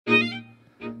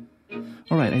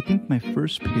All right, I think my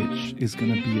first pitch is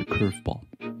going to be a curveball.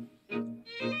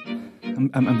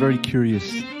 I'm very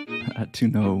curious to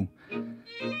know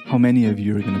how many of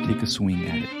you are going to take a swing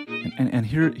at it. And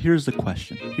here's the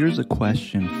question. Here's a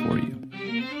question for you.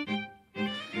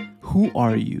 Who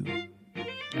are you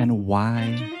and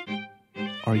why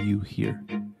are you here?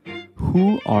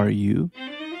 Who are you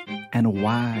and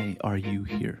why are you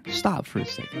here? Stop for a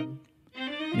second.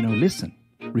 Listen,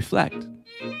 reflect.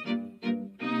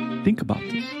 Think about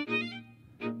this.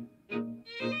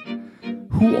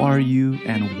 Who are you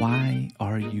and why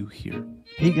are you here?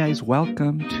 Hey guys,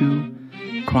 welcome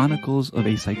to Chronicles of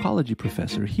a Psychology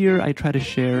Professor. Here I try to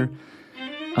share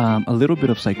a little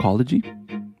bit of psychology,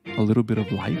 a little bit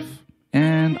of life,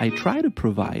 and I try to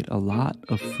provide a lot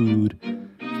of food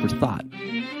for thought.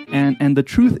 And the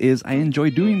truth is, I enjoy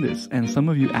doing this, and some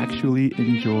of you actually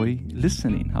enjoy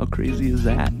listening. How crazy is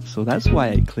that? So that's why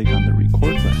I click on the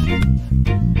record button.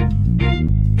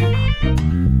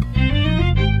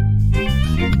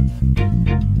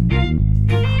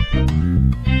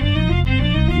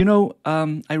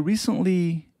 I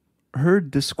recently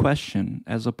heard this question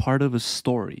as a part of a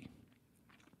story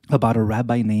about a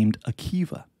rabbi named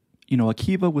Akiva.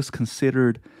 Akiva was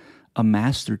considered a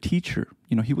master teacher.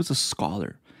 He was a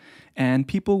scholar. And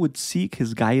people would seek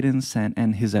his guidance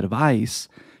and his advice,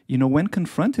 when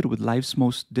confronted with life's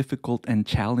most difficult and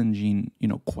challenging,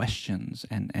 questions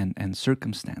and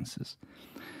circumstances.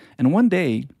 And one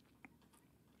day,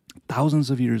 thousands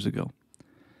of years ago,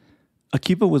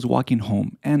 Akiva was walking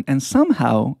home and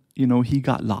somehow, he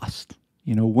got lost.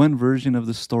 One version of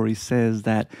the story says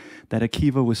that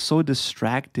Akiva was so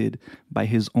distracted by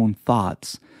his own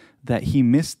thoughts that he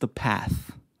missed the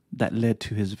path that led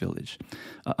to his village.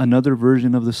 Another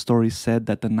version of the story said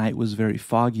that the night was very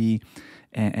foggy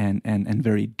and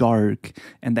very dark,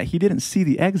 and that he didn't see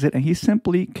the exit, and he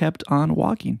simply kept on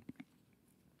walking.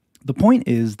 The point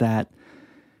is that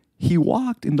he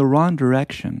walked in the wrong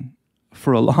direction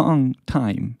for a long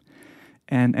time,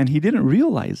 and he didn't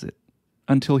realize it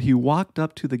until he walked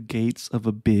up to the gates of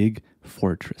a big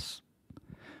fortress.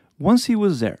 Once he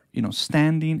was there,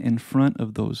 standing in front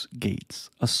of those gates,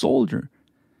 a soldier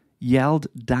yelled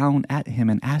down at him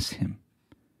and asked him,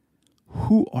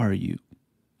 "Who are you?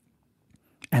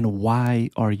 And why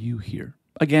are you here?"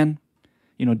 Again,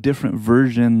 different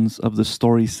versions of the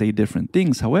story say different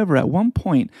things. However, at one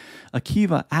point,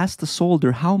 Akiva asked the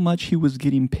soldier how much he was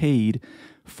getting paid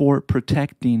for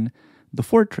protecting the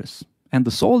fortress. And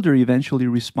the soldier eventually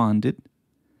responded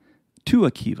to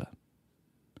Akiva.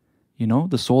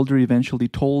 The soldier eventually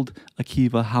told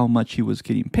Akiva how much he was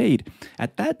getting paid.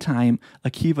 At that time,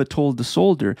 Akiva told the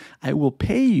soldier, "I will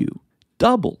pay you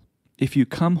double if you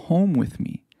come home with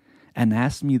me and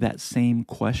ask me that same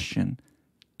question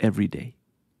every day.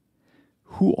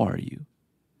 Who are you?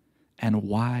 And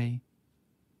why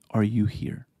are you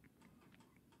here?"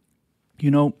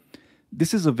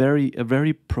 This is a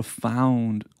very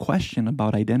profound question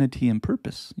about identity and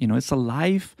purpose. It's a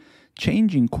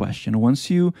life-changing question once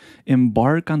you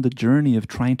embark on the journey of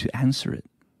trying to answer it.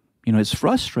 It's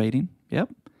frustrating, yep.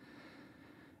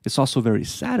 It's also very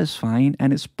satisfying,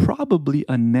 and it's probably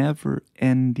a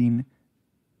never-ending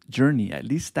journey. At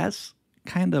least that's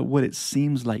kind of what it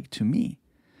seems like to me.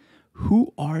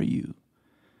 Who are you?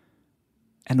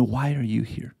 And why are you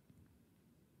here?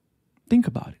 Think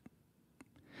about it.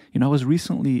 I was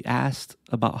recently asked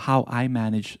about how I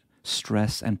manage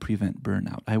stress and prevent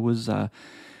burnout. I was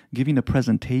giving a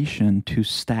presentation to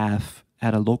staff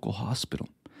at a local hospital.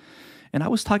 And I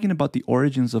was talking about the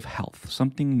origins of health,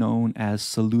 something known as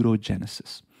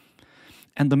salutogenesis.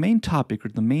 And the main topic, or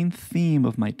the main theme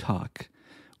of my talk,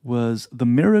 was the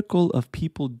miracle of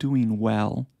people doing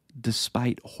well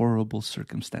despite horrible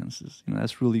circumstances.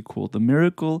 That's really cool. The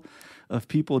miracle of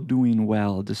people doing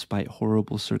well despite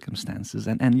horrible circumstances.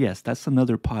 And yes, that's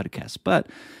another podcast. But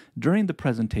during the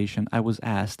presentation, I was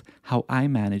asked how I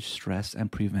manage stress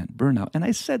and prevent burnout. And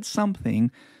I said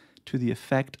something to the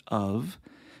effect of,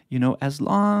 as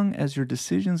long as your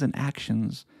decisions and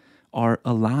actions are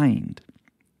aligned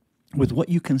with what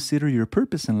you consider your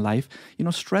purpose in life,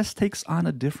 stress takes on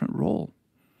a different role.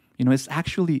 It's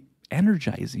actually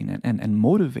energizing and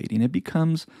motivating. It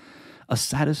becomes a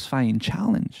satisfying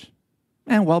challenge.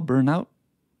 And while burnout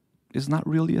is not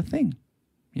really a thing,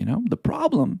 the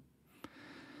problem,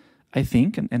 I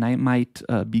think, and I might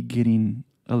be getting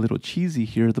a little cheesy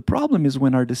here, the problem is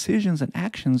when our decisions and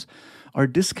actions are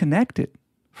disconnected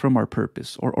from our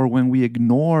purpose, or when we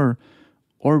ignore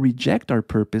or reject our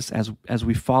purpose as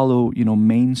we follow,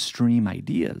 mainstream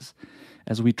ideas,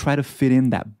 as we try to fit in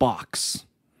that box,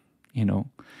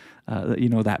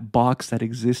 that box that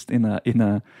exists in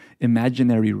a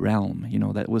imaginary realm,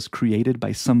 that was created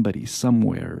by somebody,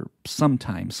 somewhere,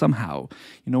 sometime, somehow.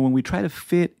 When we try to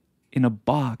fit in a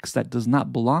box that does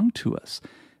not belong to us,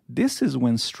 this is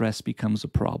when stress becomes a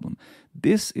problem.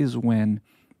 This is when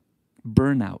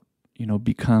burnout,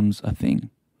 becomes a thing.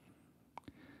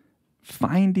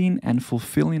 Finding and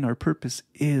fulfilling our purpose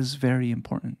is very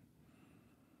important.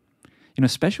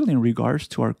 Especially in regards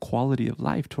to our quality of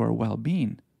life, to our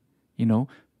well-being.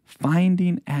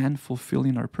 Finding and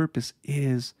fulfilling our purpose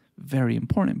is very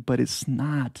important, but it's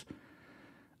not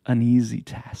an easy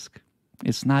task.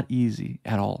 It's not easy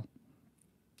at all.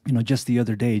 Just the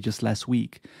other day, just last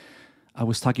week, I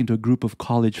was talking to a group of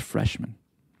college freshmen,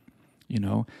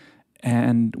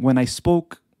 and when I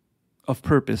spoke of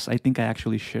purpose, I think I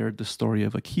actually shared the story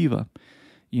of Akiva.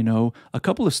 A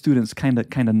couple of students kind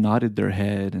of nodded their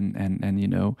head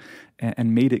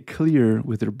and made it clear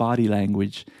with their body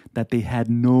language that they had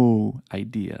no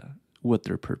idea what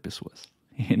their purpose was.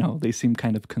 They seemed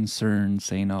kind of concerned,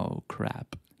 saying, "Oh,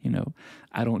 crap,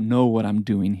 I don't know what I'm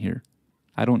doing here.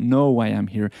 I don't know why I'm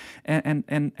here."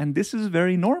 And this is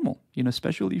very normal,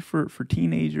 especially for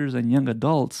teenagers and young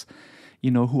adults,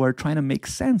 who are trying to make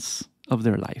sense of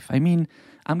their life. I mean,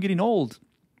 I'm getting old.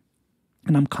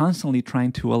 And I'm constantly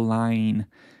trying to align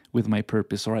with my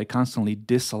purpose, or I constantly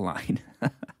disalign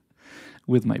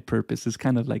with my purpose. It's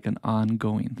kind of like an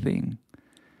ongoing thing.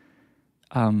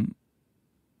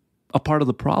 A part of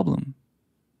the problem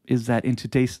is that in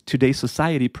today's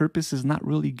society, purpose is not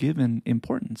really given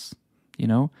importance.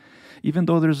 Even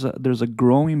though there's a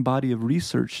growing body of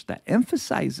research that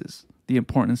emphasizes the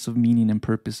importance of meaning and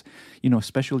purpose,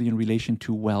 especially in relation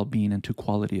to well-being and to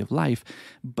quality of life.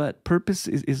 But purpose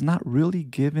is not really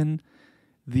given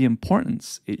the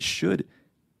importance it should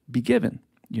be given,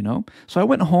 So I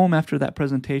went home after that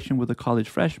presentation with the college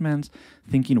freshmen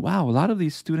thinking, wow, a lot of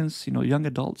these students, young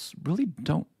adults, really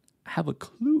don't have a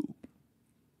clue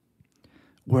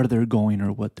where they're going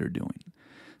or what they're doing.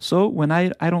 So when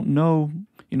I don't know,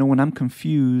 when I'm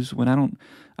confused, when I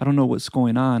don't know what's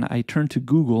going on, I turn to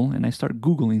Google and I start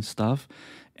Googling stuff.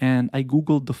 And I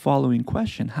Googled the following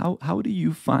question: How do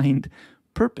you find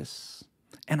purpose?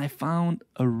 And I found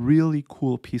a really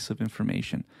cool piece of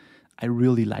information. I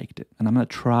really liked it. And I'm going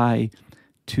to try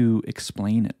to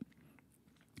explain it.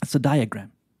 It's a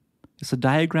diagram. It's a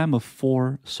diagram of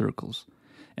 4 circles.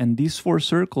 And these 4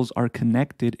 circles are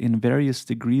connected in various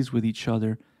degrees with each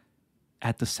other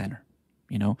at the center.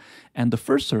 And the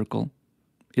first circle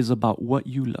is about what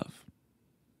you love.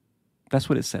 That's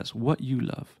what it says, what you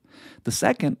love. The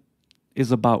second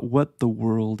is about what the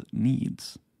world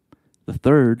needs. The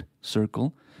third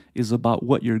circle is about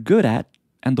what you're good at.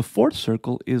 And the fourth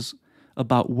circle is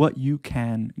about what you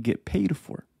can get paid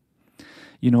for.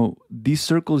 These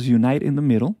circles unite in the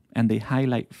middle and they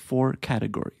highlight 4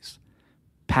 categories: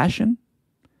 passion,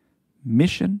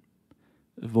 mission,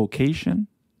 vocation,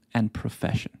 and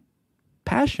profession.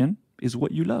 Passion is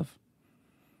what you love.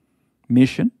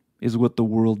 Mission is what the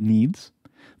world needs.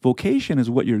 Vocation is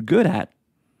what you're good at.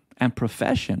 And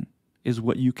profession is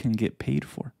what you can get paid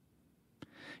for.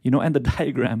 And the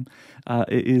diagram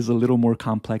is a little more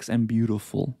complex and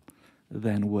beautiful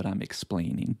than what I'm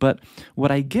explaining. But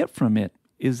what I get from it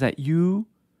is that you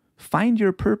find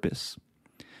your purpose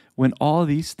when all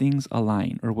these things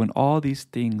align, or when all these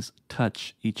things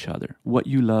touch each other. What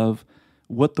you love,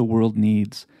 what the world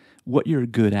needs, what you're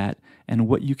good at, and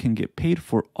what you can get paid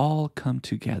for all come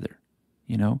together.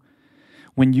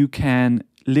 When you can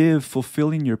live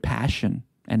fulfilling your passion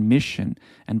and mission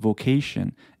and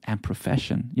vocation and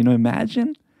profession.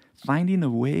 Imagine finding a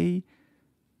way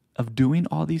of doing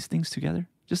all these things together.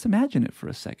 Just imagine it for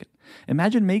a second.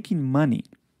 Imagine making money,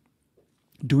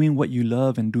 doing what you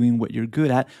love and doing what you're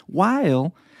good at,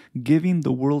 while giving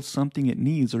the world something it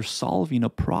needs or solving a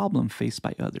problem faced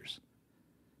by others.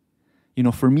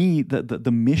 For me,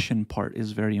 the mission part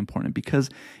is very important, because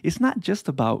it's not just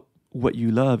about what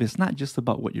you love, it's not just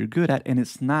about what you're good at, and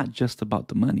it's not just about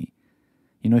the money.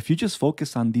 If you just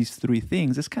focus on these 3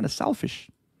 things, it's kind of selfish.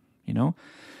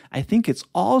 I think it's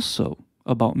also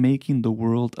about making the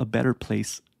world a better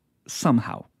place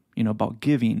somehow, about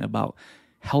giving, about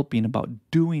helping, about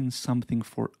doing something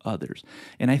for others.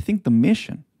 And I think the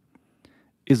mission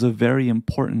is a very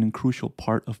important and crucial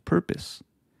part of purpose,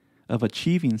 of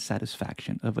achieving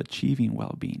satisfaction, of achieving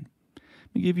well-being.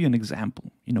 Let me give you an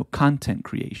example. Content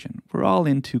creation. We're all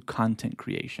into content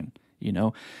creation.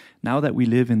 Now that we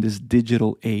live in this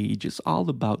digital age, it's all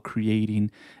about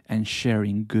creating and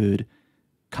sharing good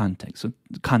content. So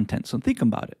think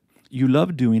about it. You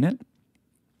love doing it.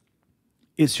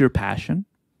 It's your passion.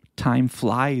 Time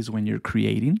flies when you're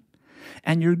creating.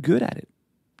 and you're good at it.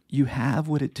 You have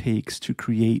what it takes to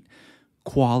create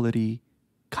quality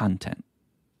content,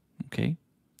 okay?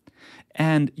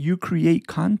 And you create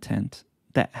content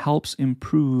that helps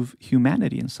improve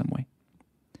humanity in some way.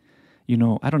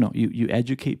 I don't know, you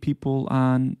educate people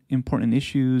on important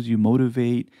issues, you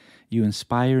motivate, you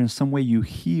inspire, in some way you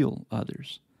heal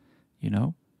others,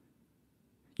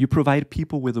 You provide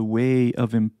people with a way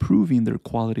of improving their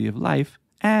quality of life,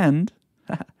 and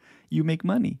you make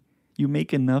money. You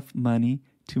make enough money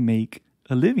to make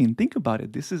a living. Think about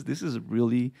it. This is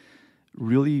really,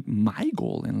 really my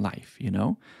goal in life,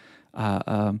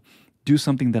 Do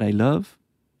something that I love,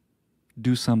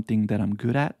 do something that I'm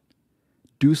good at,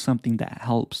 do something that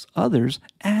helps others,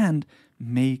 and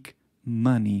make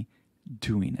money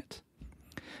doing it.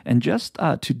 And just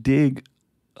to dig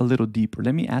a little deeper,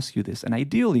 let me ask you this. And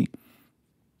ideally,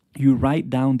 you write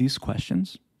down these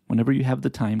questions. Whenever you have the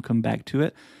time, come back to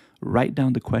it. Write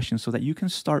down the questions so that you can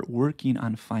start working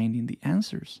on finding the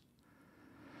answers.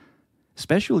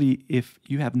 Especially if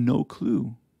you have no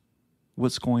clue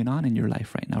what's going on in your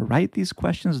life right now. Write these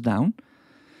questions down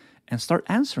and start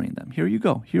answering them. Here you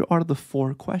go. Here are the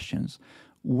 4 questions.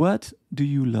 What do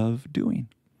you love doing?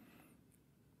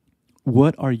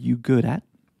 What are you good at?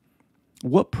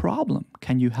 What problem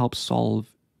can you help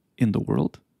solve in the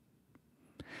world?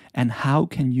 And how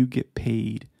can you get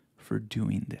paid for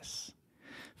doing this?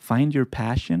 Find your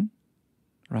passion,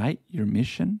 right? Your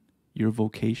mission, your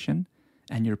vocation,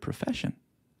 and your profession.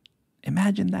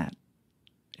 Imagine that.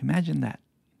 Imagine that.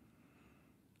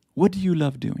 What do you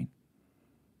love doing?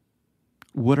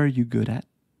 What are you good at?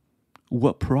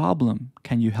 What problem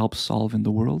can you help solve in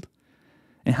the world?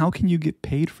 And how can you get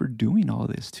paid for doing all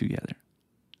this together?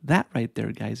 That right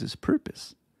there, guys, is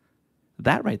purpose.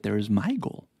 That right there is my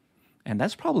goal. And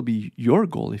that's probably your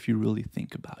goal if you really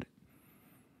think about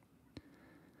it.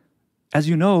 As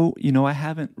you know, I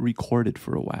haven't recorded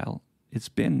for a while. It's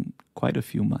been quite a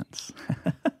few months.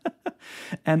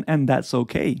 and that's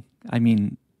okay. I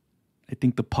mean, I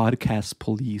think the podcast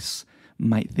police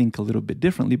might think a little bit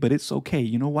differently, but it's okay.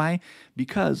 You know why?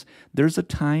 Because there's a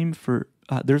time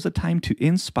to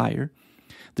inspire,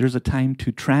 there's a time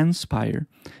to transpire,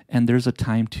 and there's a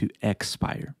time to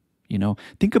expire.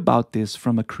 Think about this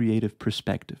from a creative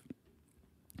perspective.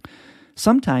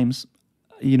 Sometimes,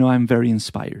 I'm very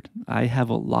inspired. I have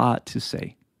a lot to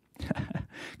say.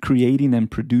 Creating and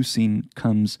producing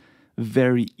comes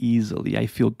very easily. I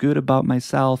feel good about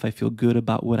myself. I feel good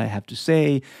about what I have to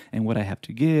say and what I have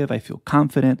to give. I feel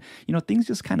confident. Things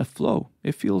just kind of flow.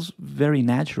 It feels very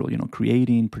natural.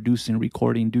 Creating, producing,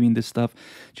 recording, doing this stuff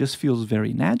just feels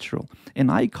very natural.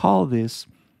 And I call this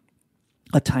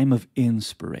a time of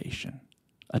inspiration.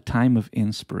 A time of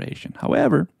inspiration.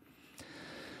 However,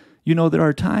 there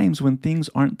are times when things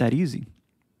aren't that easy.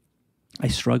 I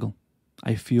struggle.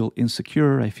 I feel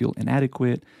insecure. I feel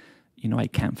inadequate. I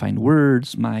can't find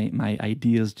words. My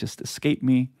ideas just escape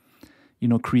me.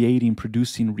 Creating,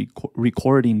 producing,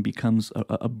 recording becomes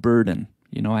a burden.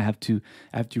 I have to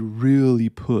really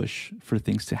push for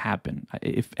things to happen.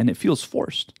 And it feels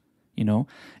forced.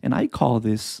 And I call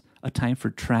this a time for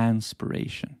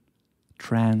transpiration.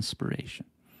 Transpiration.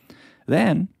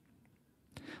 Then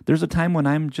there's a time when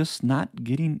I'm just not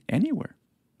getting anywhere.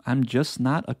 I'm just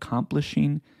not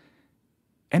accomplishing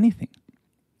anything.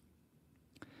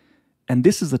 And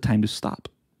this is the time to stop.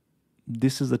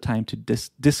 This is the time to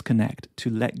disconnect, to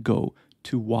let go,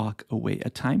 to walk away. A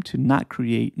time to not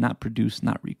create, not produce,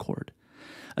 not record.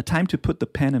 A time to put the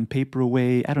pen and paper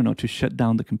away. I don't know, to shut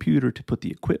down the computer, to put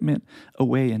the equipment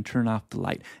away and turn off the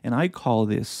light. And I call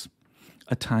this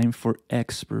a time for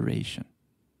expiration.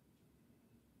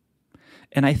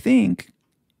 And I think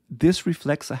this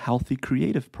reflects a healthy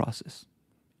creative process.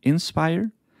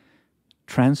 Inspire,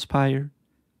 transpire,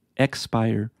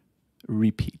 expire,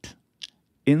 repeat.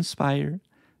 Inspire,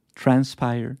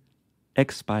 transpire,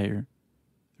 expire,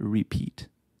 repeat.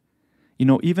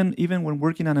 Even when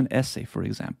working on an essay, for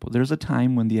example, there's a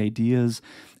time when the ideas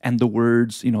and the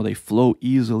words, they flow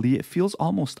easily. It feels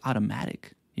almost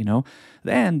automatic,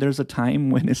 Then there's a time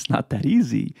when it's not that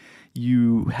easy.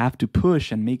 You have to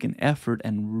push and make an effort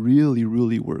and really,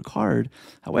 really work hard.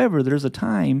 However, there's a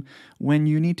time when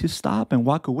you need to stop and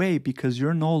walk away because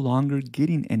you're no longer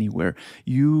getting anywhere.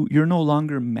 You're no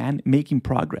longer making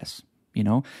progress,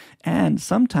 And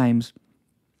sometimes,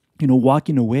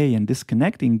 walking away and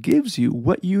disconnecting gives you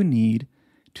what you need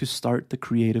to start the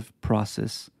creative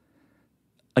process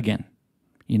again.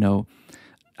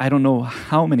 I don't know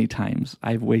how many times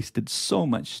I've wasted so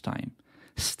much time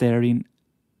staring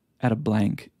at a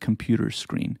blank computer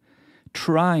screen,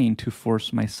 trying to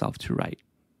force myself to write,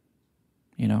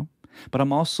 But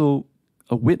I'm also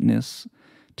a witness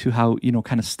to how,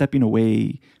 kind of stepping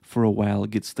away for a while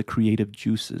gets the creative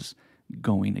juices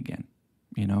going again.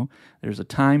 There's a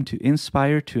time to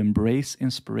inspire, to embrace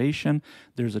inspiration.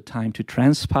 There's a time to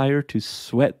transpire, to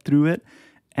sweat through it.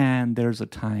 And there's a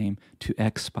time to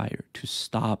expire, to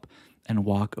stop and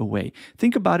walk away.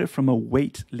 Think about it from a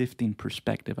weightlifting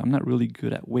perspective. I'm not really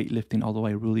good at weightlifting, although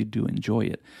I really do enjoy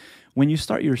it. When you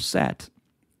start your set,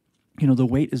 the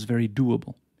weight is very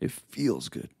doable. It feels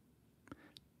good.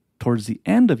 Towards the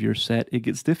end of your set, it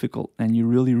gets difficult, and you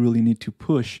really, really need to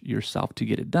push yourself to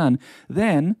get it done.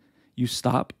 Then you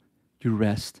stop, you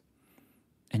rest,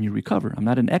 and you recover. I'm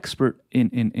not an expert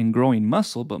in growing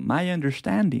muscle, but my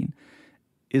understanding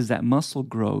is that muscle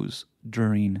grows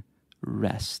during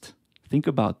rest. Think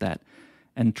about that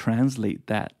and translate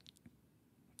that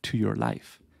to your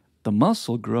life. The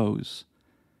muscle grows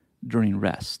during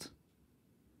rest.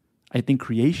 I think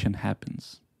creation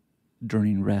happens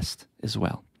during rest as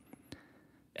well.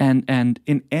 And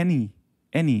in any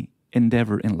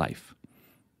endeavor in life,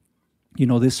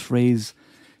 this phrase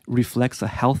reflects a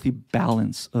healthy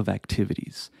balance of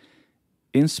activities.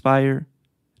 Inspire,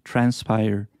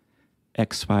 transpire,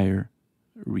 expire,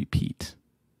 repeat.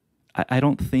 I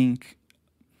don't think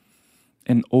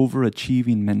an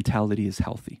overachieving mentality is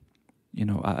healthy.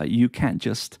 You can't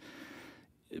just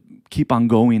keep on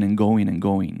going and going and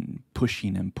going,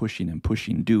 pushing and pushing and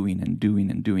pushing, doing and doing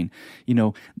and doing.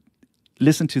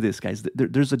 Listen to this, guys.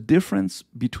 There's a difference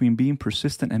between being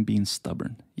persistent and being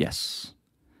stubborn. Yes.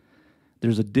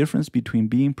 There's a difference between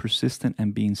being persistent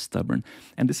and being stubborn.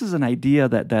 And this is an idea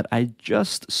that I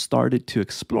just started to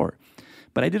explore.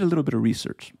 But I did a little bit of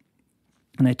research,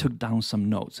 and I took down some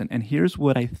notes. And here's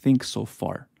what I think so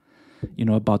far,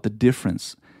 about the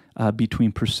difference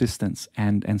between persistence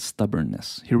and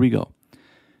stubbornness. Here we go.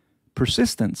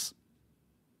 Persistence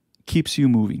keeps you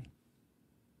moving.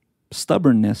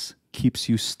 Stubbornness keeps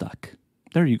you stuck.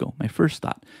 There you go. My first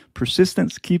thought.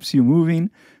 Persistence keeps you moving.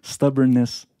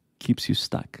 Stubbornness keeps you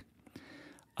stuck.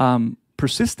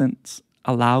 Persistence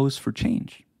allows for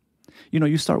change.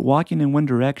 You start walking in one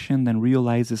direction, then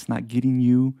realize it's not getting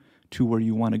you to where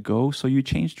you want to go, so you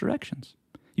change directions.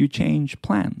 You change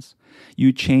plans.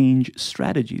 You change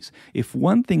strategies. If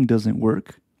one thing doesn't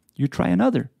work, you try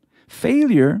another.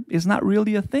 Failure is not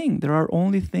really a thing. There are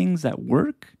only things that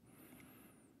work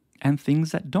and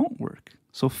things that don't work.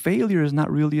 So failure is not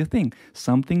really a thing.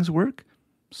 Some things work,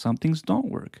 some things don't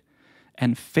work.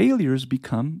 And failures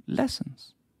become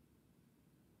lessons.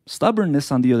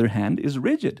 Stubbornness, on the other hand, is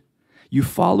rigid. You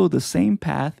follow the same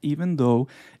path even though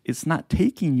it's not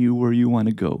taking you where you want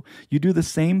to go. You do the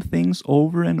same things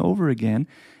over and over again,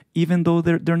 even though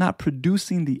they're not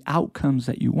producing the outcomes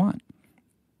that you want.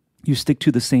 You stick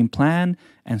to the same plan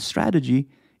and strategy,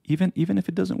 even if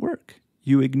it doesn't work.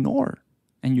 You ignore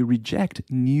and you reject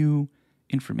new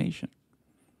information.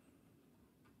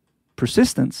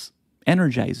 Persistence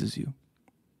energizes you,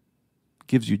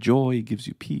 gives you joy, gives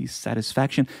you peace,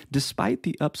 satisfaction, despite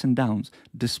the ups and downs,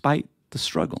 despite the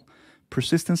struggle.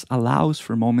 Persistence allows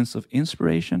for moments of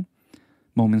inspiration,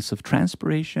 moments of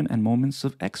transpiration, and moments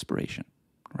of expiration,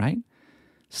 right?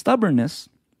 Stubbornness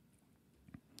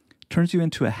turns you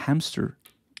into a hamster,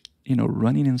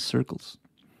 running in circles.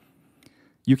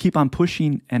 You keep on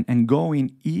pushing and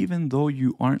going even though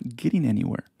you aren't getting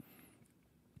anywhere.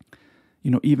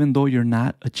 Even though you're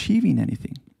not achieving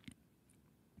anything.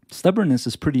 Stubbornness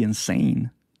is pretty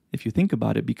insane if you think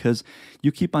about it, because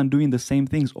you keep on doing the same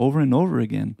things over and over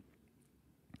again,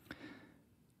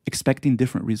 expecting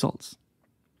different results.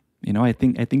 I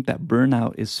think that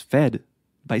burnout is fed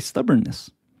by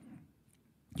stubbornness.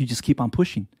 You just keep on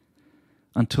pushing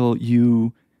until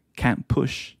you can't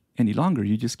push any longer.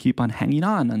 You just keep on hanging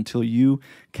on until you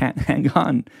can't hang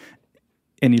on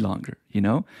any longer,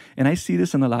 And I see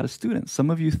this in a lot of students. Some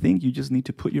of you think you just need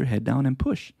to put your head down and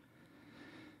push.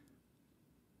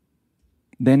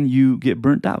 Then you get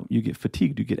burnt out, you get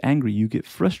fatigued, you get angry, you get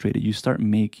frustrated, you start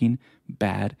making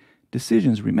bad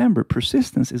decisions. Remember,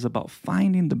 persistence is about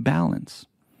finding the balance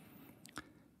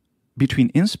between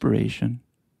inspiration,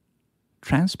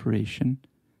 transpiration,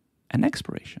 and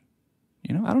expiration.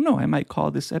 I don't know, I might call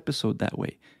this episode that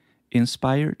way.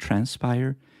 Inspire,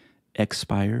 transpire,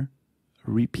 expire,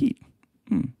 repeat.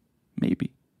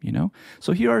 Maybe,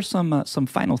 So here are some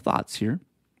final thoughts here.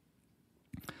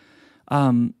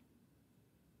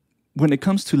 When it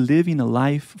comes to living a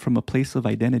life from a place of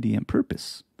identity and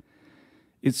purpose,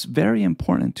 it's very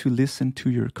important to listen to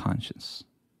your conscience.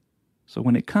 So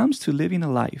when it comes to living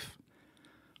a life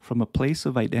from a place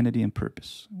of identity and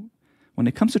purpose, when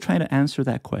it comes to trying to answer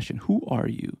that question, who are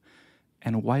you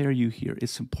and why are you here?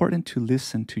 It's important to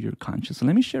listen to your conscience. And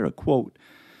let me share a quote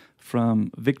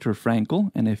from Viktor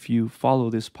Frankl. And if you follow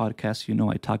this podcast, you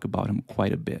know I talk about him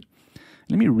quite a bit.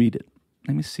 Let me read it.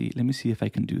 Let me see if I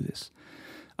can do this.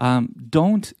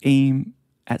 Don't aim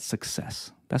at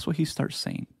success. That's what he starts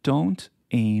saying. Don't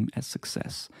aim at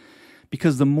success.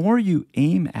 Because the more you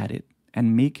aim at it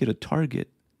and make it a target,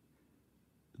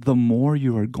 the more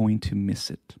you are going to miss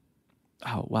it.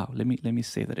 Oh, wow. Let me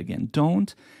say that again.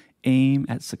 Don't aim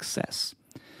at success.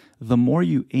 The more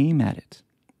you aim at it,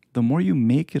 the more you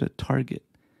make it a target,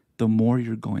 the more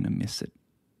you're going to miss it.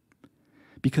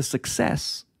 Because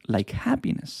success, like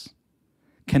happiness,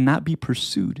 cannot be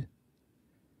pursued.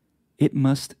 It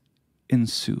must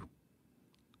ensue.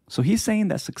 So he's saying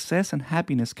that success and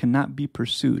happiness cannot be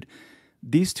pursued.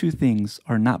 These two things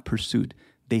are not pursued.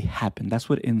 They happen. That's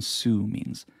what ensue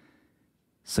means.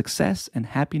 Success and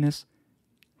happiness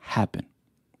happen.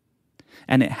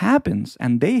 And it happens,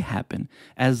 and they happen,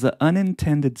 as the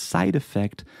unintended side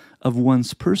effect of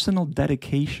one's personal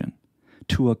dedication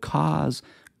to a cause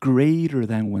greater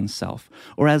than oneself,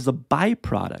 or as a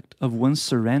byproduct of one's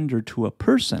surrender to a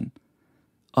person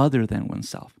other than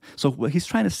oneself. So what he's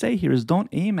trying to say here is don't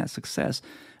aim at success,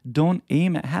 don't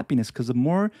aim at happiness, because the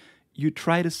more you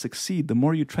try to succeed, the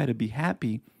more you try to be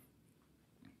happy,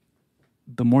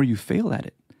 the more you fail at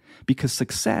it. Because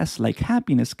success, like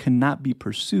happiness, cannot be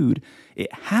pursued.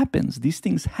 It happens. These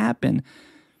things happen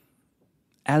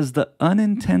as the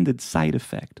unintended side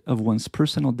effect of one's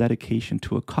personal dedication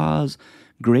to a cause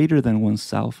greater than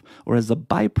oneself, or as a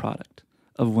byproduct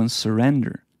of one's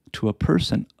surrender to a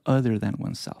person other than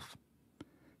oneself.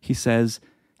 He says,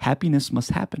 happiness must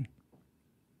happen.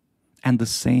 And the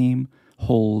same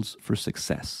holds for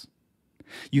success.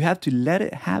 You have to let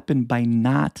it happen by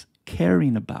not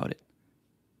caring about it.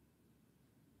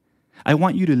 I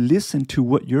want you to listen to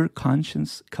what your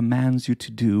conscience commands you to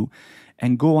do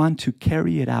and go on to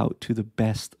carry it out to the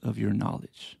best of your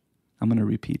knowledge. I'm going to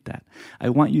repeat that. I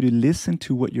want you to listen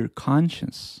to what your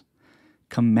conscience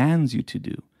commands you to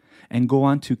do and go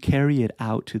on to carry it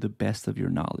out to the best of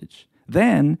your knowledge.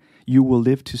 Then you will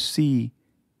live to see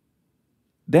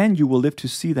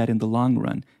that in the long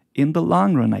run. In the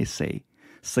long run, I say,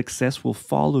 success will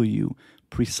follow you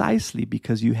precisely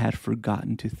because you had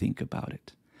forgotten to think about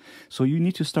it. So you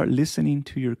need to start listening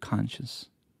to your conscience,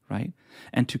 right?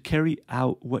 And to carry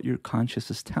out what your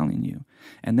conscience is telling you.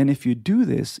 And then if you do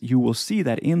this, you will see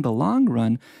that in the long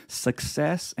run,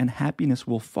 success and happiness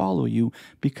will follow you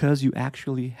because you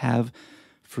actually have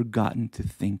forgotten to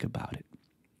think about it.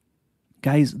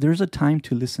 Guys, there's a time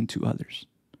to listen to others,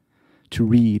 to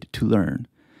read, to learn,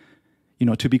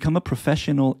 to become a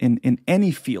professional in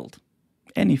any field.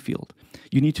 Any field.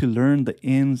 You need to learn the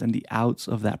ins and the outs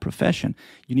of that profession.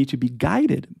 You need to be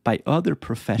guided by other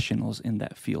professionals in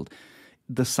that field.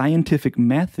 The scientific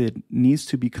method needs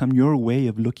to become your way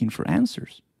of looking for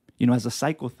answers. As a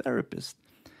psychotherapist,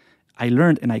 I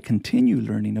learned and I continue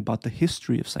learning about the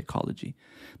history of psychology,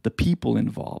 the people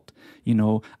involved.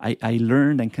 I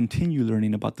learned and continue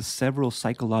learning about the several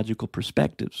psychological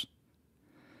perspectives.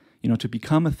 To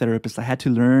become a therapist, I had to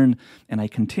learn, and I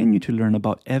continue to learn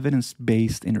about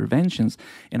evidence-based interventions,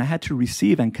 and I had to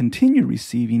receive and continue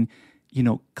receiving,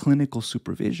 clinical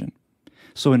supervision.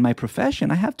 So in my profession,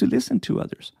 I have to listen to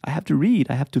others. I have to read,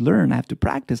 I have to learn, I have to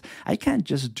practice. I can't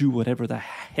just do whatever the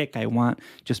heck I want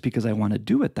just because I want to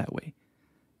do it that way,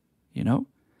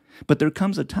 But there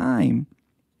comes a time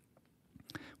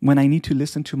when I need to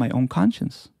listen to my own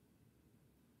conscience.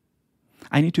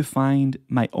 I need to find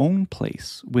my own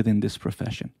place within this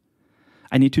profession.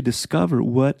 I need to discover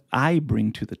what I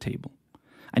bring to the table.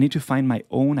 I need to find my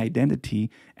own identity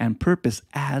and purpose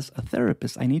as a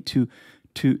therapist. I need to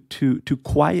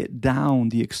quiet down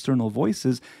the external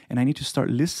voices, and I need to start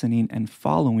listening and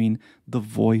following the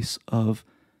voice of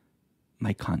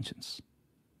my conscience.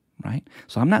 Right?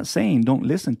 So I'm not saying don't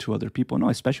listen to other people. No,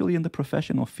 especially in the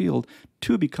professional field,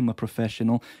 to become a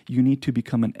professional, you need to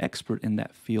become an expert in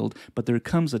that field. But there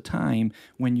comes a time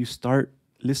when you start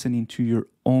listening to your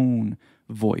own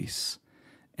voice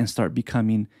and start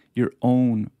becoming your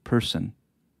own person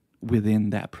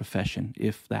within that profession,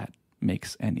 if that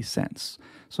makes any sense.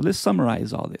 So let's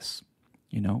summarize all this.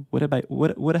 What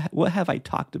have I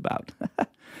talked about?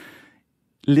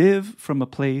 Live from a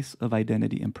place of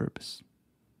identity and purpose.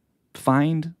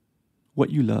 Find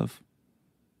what you love,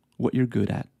 what you're good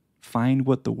at. Find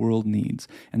what the world needs,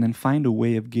 and then find a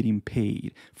way of getting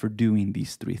paid for doing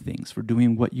these three things, for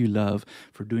doing what you love,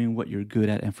 for doing what you're good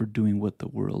at, and for doing what the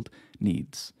world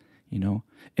needs.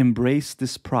 Embrace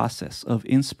this process of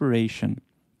inspiration,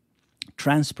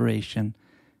 transpiration,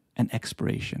 and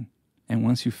expiration. And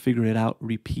once you figure it out,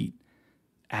 repeat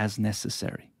as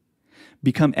necessary.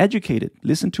 Become educated,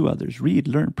 listen to others, read,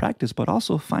 learn, practice, but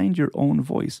also find your own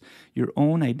voice, your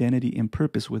own identity and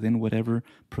purpose within whatever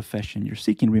profession you're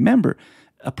seeking. Remember,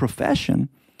 a profession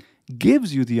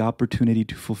gives you the opportunity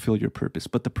to fulfill your purpose,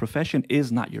 but the profession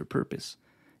is not your purpose.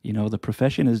 You know, the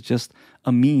profession is just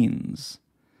a means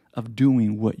of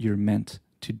doing what you're meant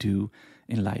to do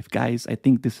in life. Guys, I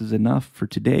think this is enough for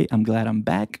today. I'm glad I'm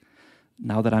back.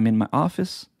 Now that I'm in my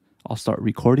office, I'll start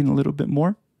recording a little bit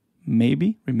more.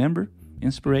 Maybe, remember,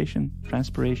 inspiration,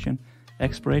 transpiration,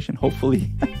 expiration.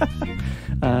 Hopefully,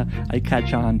 I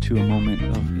catch on to a moment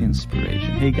of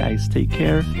inspiration. Hey guys, take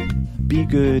care. Be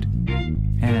good.